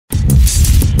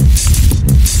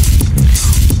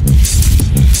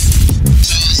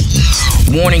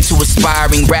Warning to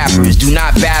aspiring rappers, do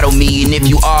not battle me. And if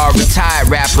you are a retired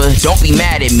rapper, don't be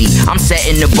mad at me. I'm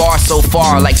setting the bar so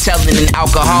far, like telling an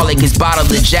alcoholic his bottle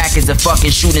of Jack is a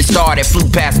fucking shooting star that flew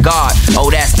past God.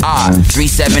 Oh, that's odd. 3,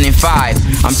 7, and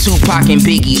 5. I'm Tupac and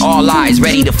Biggie, all eyes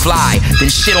ready to fly. Then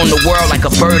shit on the world like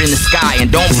a bird in the sky.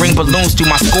 And don't bring balloons to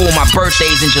my school, my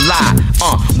birthday's in July.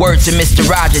 Word to Mr.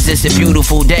 Rogers, it's a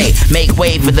beautiful day. Make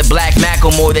way for the black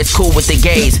Macklemore that's cool with the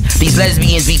gays. These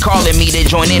lesbians be calling me to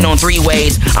join in on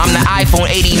 3-ways. I'm the iPhone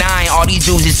 89, all these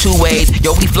dudes is 2 ways.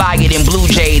 Yo, we fly it in blue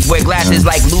jays, wear glasses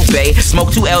like Lupe. Smoke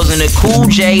 2 L's in a Cool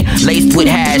J, laced with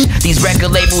hash. These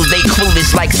record labels, they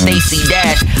clueless like Stacey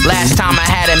Dash. Last time I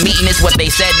had a meeting, it's what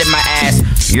they said to my ass.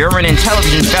 You're an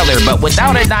intelligent feller, but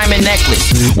without a diamond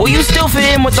necklace. Will you still fit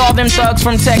in with all them thugs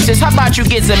from Texas? How about you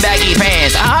get some baggy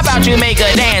pants? How about you make a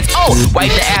dance? Oh,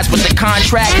 wipe the ass with the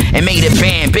contract and made a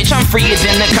band. Bitch, I'm freer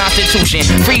than the Constitution,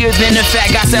 freer than the fat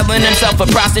guy selling himself for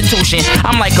prostitution.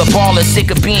 I'm like a baller,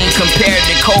 sick of being compared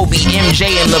to Kobe,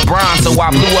 MJ, and LeBron. So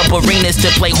I blew up arenas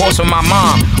to play horse with my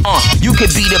mom. You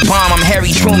could be the bomb, I'm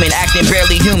Harry Truman, acting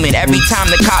barely human. Every time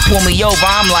the cop pull me over,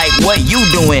 I'm like, what you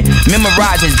doing?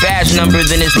 Memorize his badge number,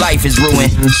 then his life is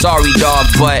ruined. Sorry, dog,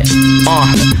 but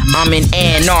I'm an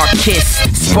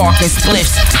anarchist, sparking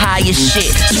spliffs, high as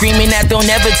shit, screaming that they'll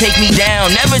never take me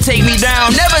down, never take me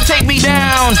down, never take me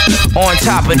down. On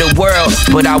top of the world,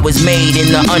 but I was made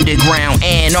in the underground.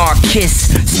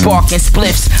 Anarchist, sparking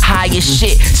spliffs, high as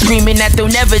shit, screaming that they'll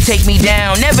never take me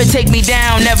down, never take me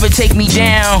down, never take me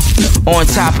down. On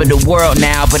top of the world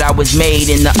now, but I was made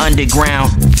in the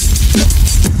underground.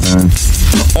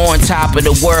 On top of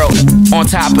the world, on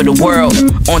top of the world,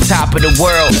 on top of the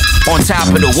world, on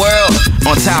top of the world,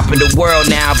 on top of the world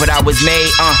now, but I was made,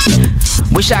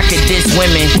 Wish I could diss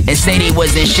women and say they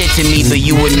wasn't shit to me, but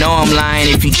you would know I'm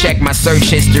lying if you check my search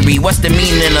history. What's the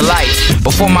meaning of life?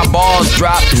 Before my balls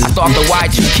dropped, I thought the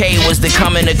Y2K was the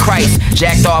coming of Christ.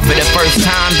 Jacked off for the first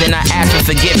time, then I asked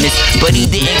for forgiveness, but he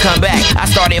didn't come back. I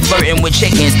started flirting with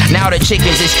chickens, now the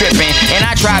chickens is stripping. And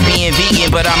I try being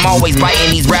vegan, but I'm always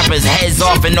biting these rappers' heads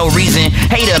off for no reason.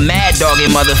 Hate a mad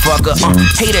dogging motherfucker,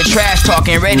 hate a trash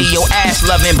talking, radio ass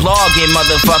loving blogging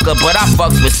motherfucker. But I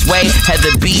fucks with Sway,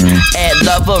 Heather B, Ed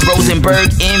Lover,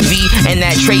 Rosenberg, Envy, and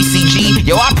that Tracy G.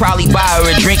 Yo, I probably buy her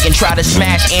a drink and try to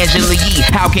smash Angela Yee.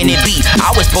 How can it be?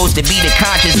 I was supposed to be the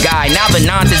conscious guy, now the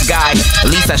nonsense guy. At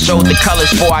least I showed the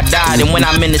colors before I died, and when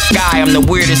I'm in the sky, I'm the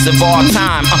weirdest of all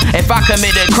time. If I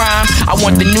commit a crime, I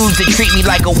want the news to treat me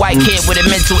like a white kid with a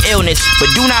mental illness.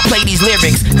 But do not play these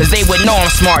lyrics, cause they would know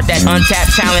I'm smart. That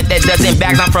untapped talent that doesn't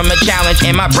back down from a challenge,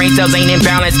 and my brain cells ain't in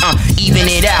balance. Even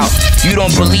it out. You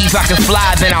don't believe I can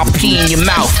fly, then I'll pee in your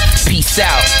mouth. Peace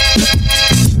out.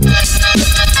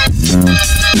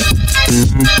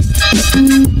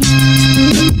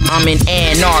 I'm an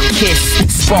anarchist,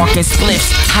 sparking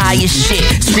spliffs, high as shit,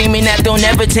 screaming that they'll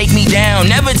never take me down,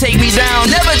 never take me down,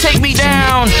 never take me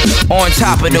down. On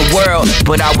top of the world,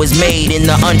 but I was made in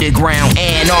the underground.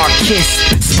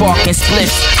 Anarchist, sparking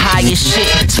spliffs, high as shit,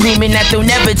 screaming that they'll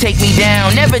never take me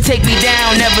down, never take me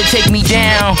down, never take me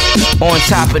down. On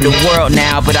top of the world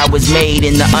now, but I was made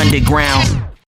in the underground.